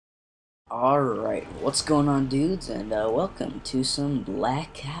Alright, what's going on, dudes, and welcome to some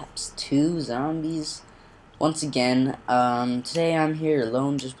Black Ops 2 Zombies. Once again, today I'm here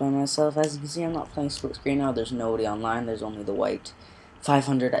alone just by myself. As you can see, I'm not playing split screen now. There's nobody online. There's only the white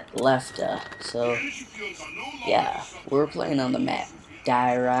 500 left. So, yeah, we're playing on the map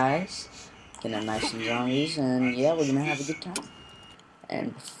Die Rise. Gonna knife some zombies, and yeah, we're gonna have a good time.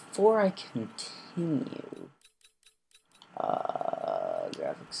 And before I continue,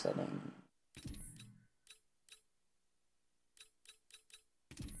 graphic setting.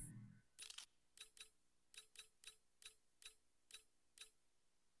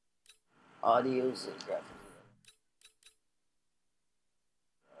 Audio's a graphic.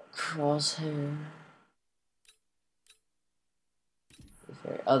 Crosshair.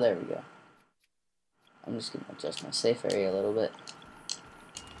 Oh, there we go. I'm just gonna adjust my safe area a little bit,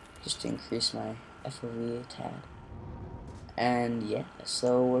 just to increase my FOV a tad. And yeah,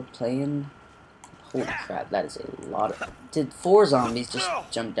 so we're playing. Holy crap, that is a lot of. Did 4 zombies just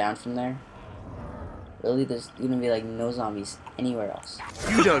jump down from there? Really? There's gonna be like no zombies anywhere else.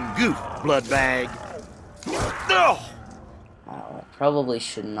 You done goofed, blood bag. Wow, I probably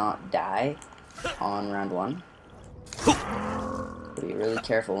should not die on round 1. Be really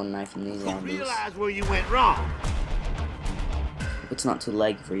careful when knifing these zombies. Realize where you went wrong. It's not too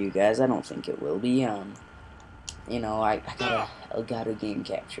laggy for you guys. I don't think it will be. You know, I got a Elgato Game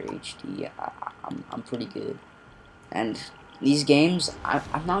Capture HD. I'm pretty good. And these games,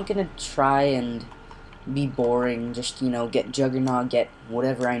 I'm not gonna try and be boring. Just, you know, get Juggernaut, get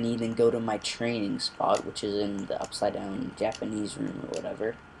whatever I need, and go to my training spot, which is in the upside down Japanese room or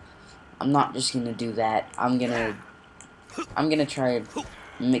whatever. I'm not just gonna do that. I'm gonna try and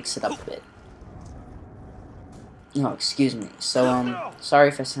mix it up a bit. No, excuse me. So, sorry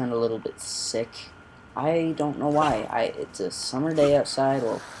if I sound a little bit sick. I don't know why. It's a summer day outside.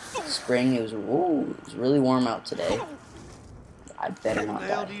 Well, spring. It was really warm out today. I better not die. What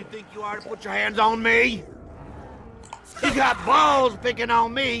the hell do you think you are to put your hands on me? You got balls picking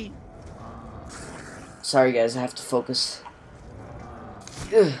on me. Sorry, guys. I have to focus.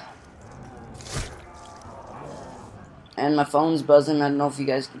 Ugh. And my phone's buzzing. I don't know if you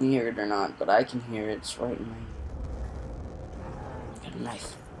guys can hear it or not, but I can hear it. It's right in my... Got a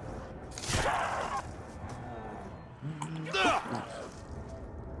knife.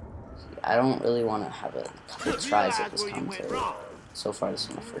 I don't really want to have a couple tries at this commentary. So far, this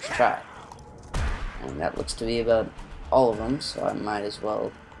is my first try. And that looks to be about all of them, so I might as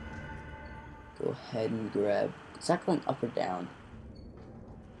well go ahead and grab... Is that going up or down?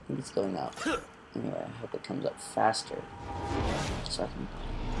 I think it's going up. Anyway, I hope it comes up faster. So I can...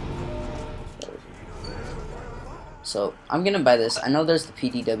 So, I'm gonna buy this. I know there's the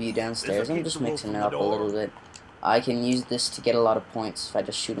PDW downstairs. I'm just mixing it up a little bit. I can use this to get a lot of points if I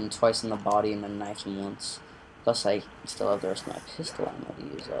just shoot him twice in the body and then knife him once. Plus, I still have the rest of my pistol ammo to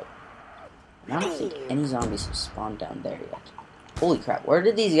use up. And I don't think any zombies have spawned down there yet. Holy crap, where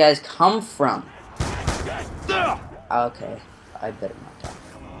did these guys come from? Okay, I better not die.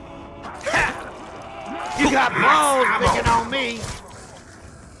 You got balls picking on me.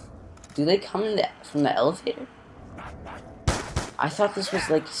 Do they come in from the elevator? I thought this was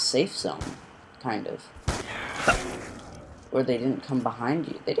like a safe zone, kind of. Where they didn't come behind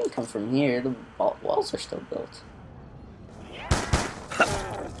you. They didn't come from here. The walls are still built.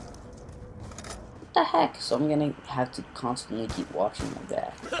 What the heck? So I'm gonna have to constantly keep watching my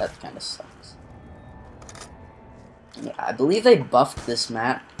back. That kind of sucks. Yeah, I believe they buffed this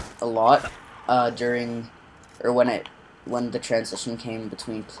map a lot when the transition came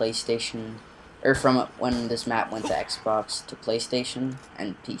between PlayStation, or when this map went to Xbox to PlayStation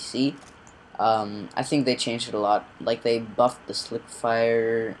and PC. I think they changed it a lot. Like, they buffed the slip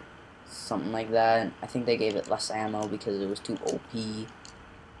fire, something like that. I think they gave it less ammo because it was too OP.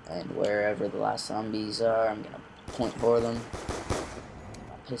 And wherever the last zombies are, I'm gonna point for them.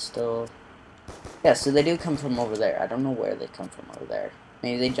 Pistol. Yeah, so they do come from over there. I don't know where they come from over there.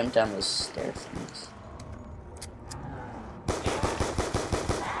 Maybe they jump down those stair things.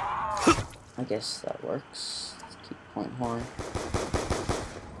 I guess that works. Let's keep point horn.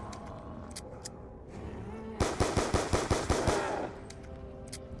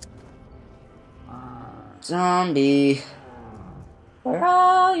 Zombie, where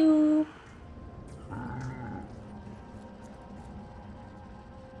are you?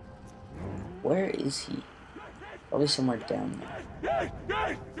 Where is he? Probably somewhere down there.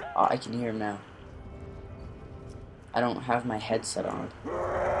 Oh, I can hear him now. I don't have my headset on.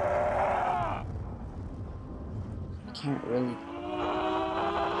 I can't really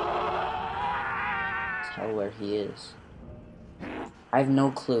tell where he is.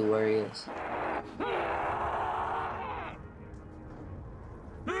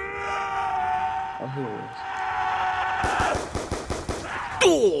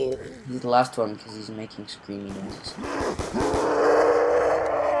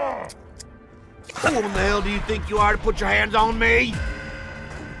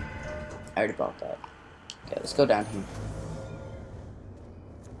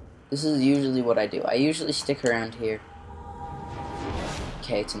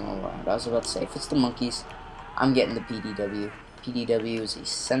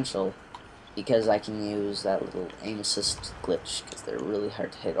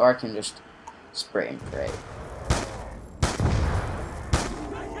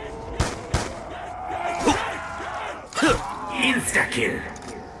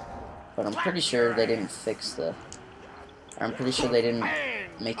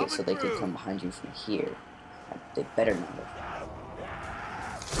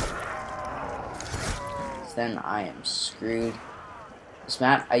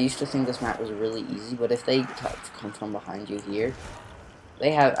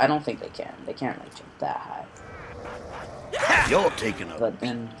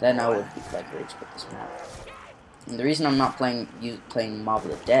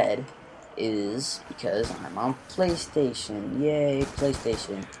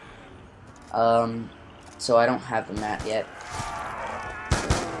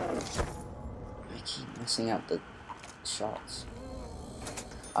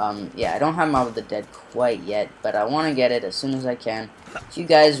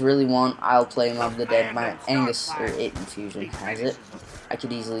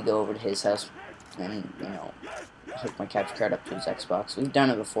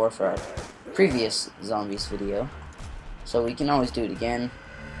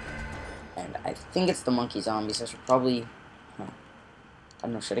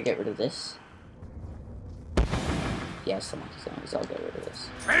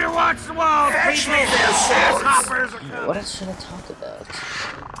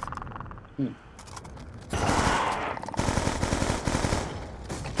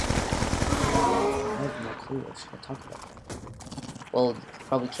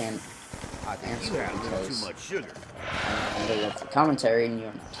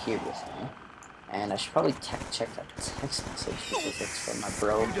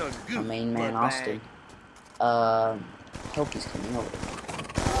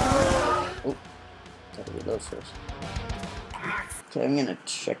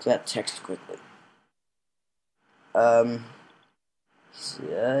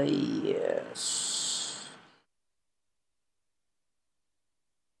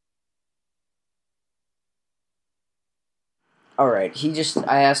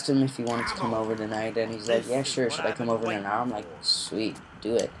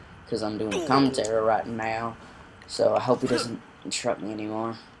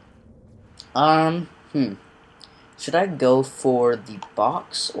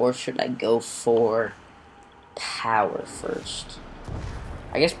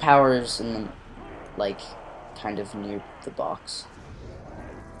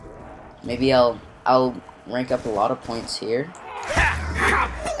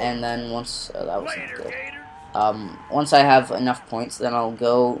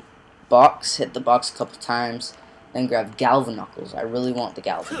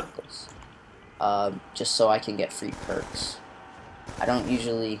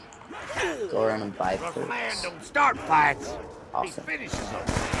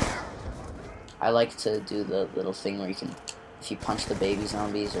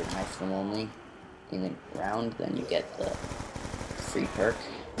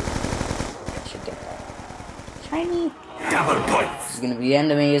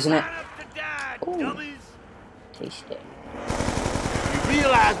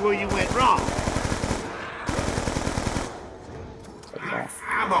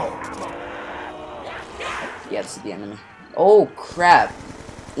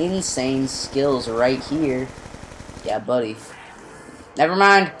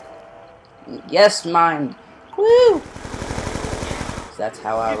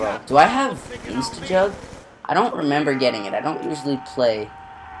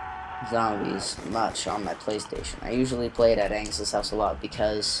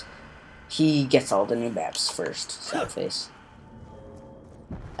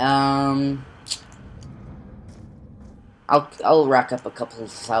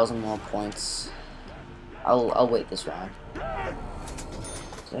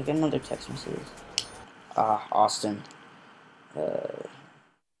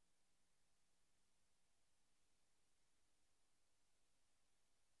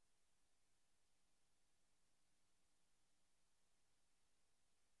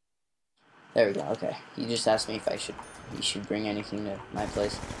 There we go. Okay. He just asked me if he should bring anything to my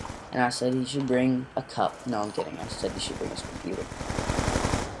place, and I said he should bring a cup. No, I'm kidding. I said he should bring his computer,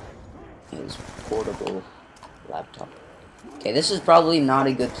 his portable laptop. Okay, this is probably not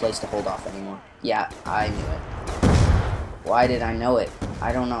a good place to hold off anymore. Yeah, I knew it. Why did I know it?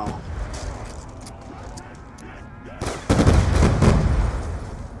 I don't know.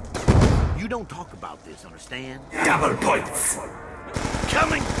 You don't talk about this, understand? Double points.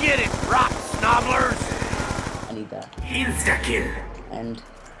 Come and get it, rock snobblers! I need that. Insta-kill. And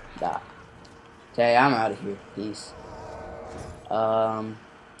that. Okay, I'm out of here. Peace. Alright.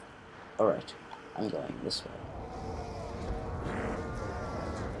 I'm going this way.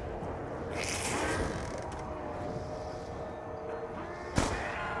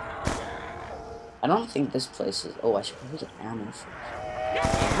 I don't think this place is... Oh, I should probably get ammo first.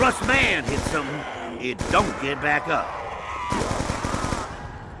 Rust man hits something, it don't get back up.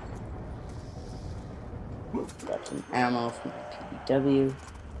 Got some ammo from my PBW.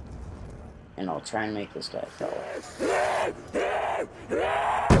 And I'll try and make this guy fall.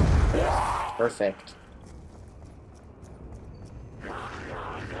 Perfect.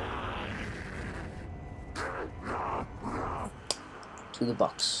 To the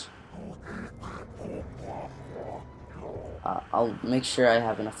box. I'll make sure I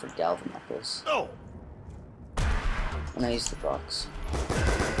have enough for galvanizers Oh! when I use the box.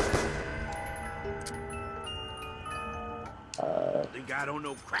 Think I don't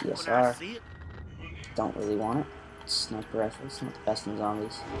know crap when I PSR. see it? Don't really want it. Sniper rifle, it's not the best in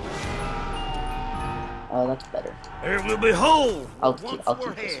zombies. Oh, that's better. There will be holes. I'll keep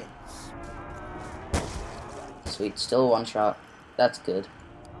this one. Sweet, still one shot. That's good.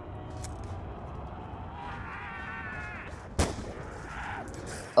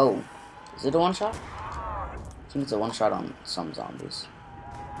 Oh, is it a one shot? I think it's a one shot on some zombies.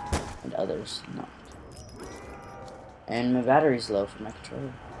 And others not. And my battery's low for my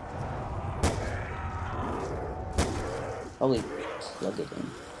controller. Probably plug it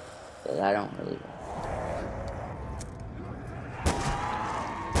in. But I don't really want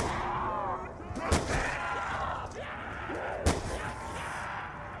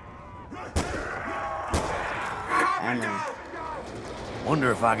ammo.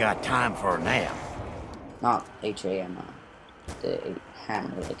 Wonder if I got time for a nap. Not H-A-M-R. The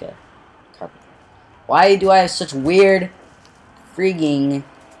hammer, like a carpet. Why do I have such weird freaking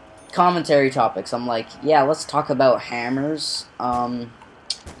commentary topics? I'm like, yeah, let's talk about hammers.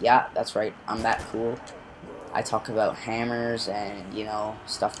 Yeah, that's right. I'm that cool. I talk about hammers and, you know,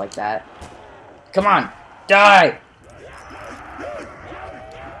 stuff like that. Come on, die!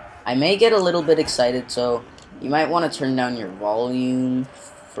 I may get a little bit excited, so you might want to turn down your volume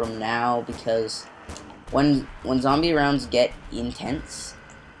from now, because when zombie rounds get intense,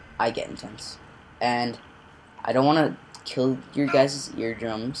 I get intense. And I don't want to kill your guys'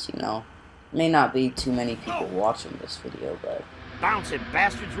 eardrums, you know. May not be too many people watching this video, but... Bouncing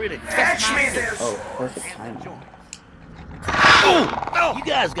bastards really Fetch me this. Oh, perfect timing. Oh, you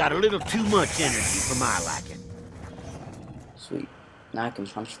guys got a little too much energy for my liking. Sweet. Now I can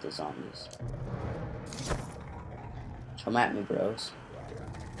punch the zombies. Come at me, bros.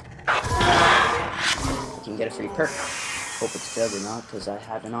 You can get a free perk. Hope it's Juggernaut, because I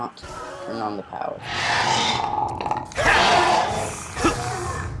have not turned on the power.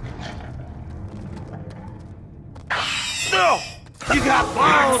 No! You got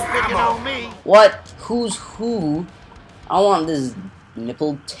balls picking on me! What? Who's who? I want this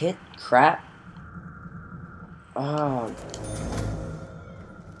nipple tit crap. Oh.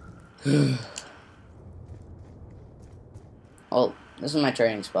 Well, this is my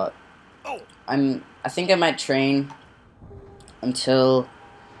training spot. Oh, I think I might train until...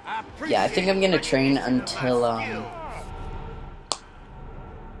 Yeah, I think I'm gonna train until, I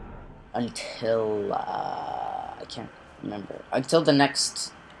can't remember. Until the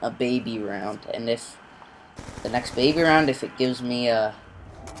next baby round. And if the next baby round, if it gives me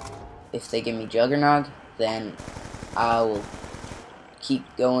if they give me Juggernog, then I will keep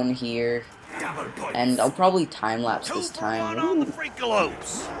going here. And I'll probably time-lapse this time. on the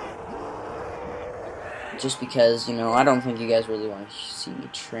Freakalopes. Just because, you know, I don't think you guys really want to see me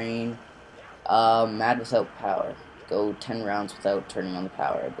train. Mad without power. Go 10 rounds without turning on the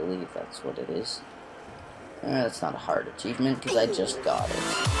power, I believe that's what it is. That's not a hard achievement, because I just got it.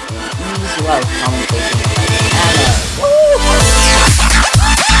 Easy life commentation. Anna.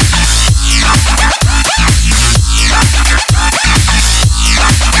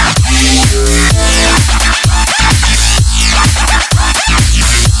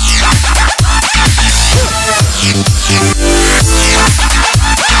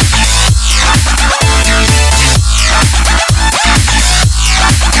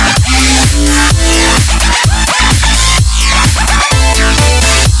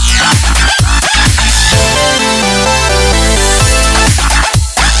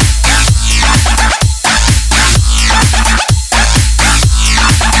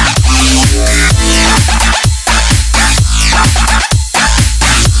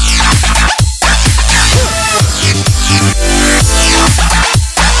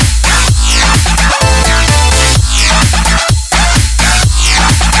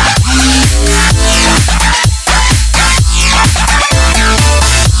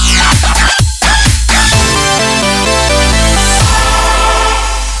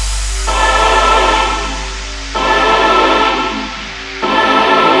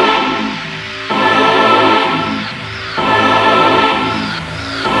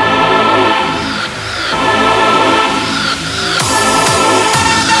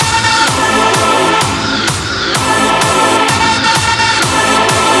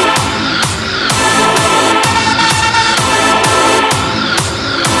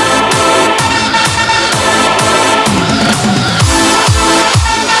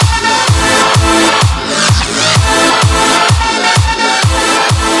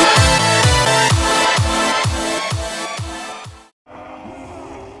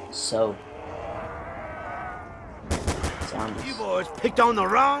 So, zombies. You boys picked on the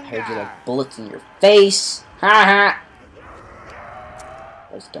wrong I heard you guy. like bullets in your face. Ha ha.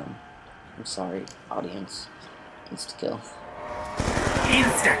 That was dumb. I'm sorry, audience. Insta kill.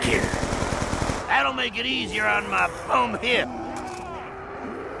 Insta kill. That'll make it easier on my bum hip.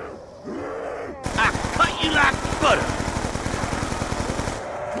 I cut you like butter.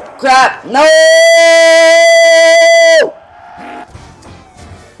 Crap! No!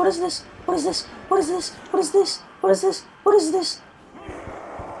 What is this? What is this? What is this? What is this? What is this? What is this?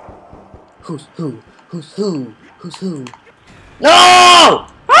 Who's who? Who's who? Who's who? No!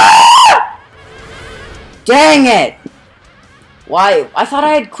 Ah! Dang it! Why? I thought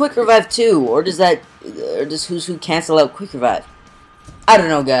I had quick revive too, or does Who's Who cancel out quick revive? I don't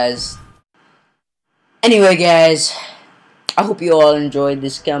know, guys. Anyway, guys, I hope you all enjoyed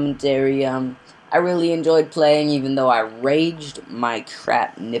this commentary. I really enjoyed playing, even though I raged my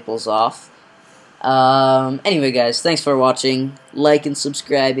crap nipples off. Anyway, guys, thanks for watching. Like and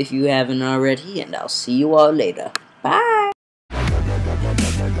subscribe if you haven't already, and I'll see you all later. Bye!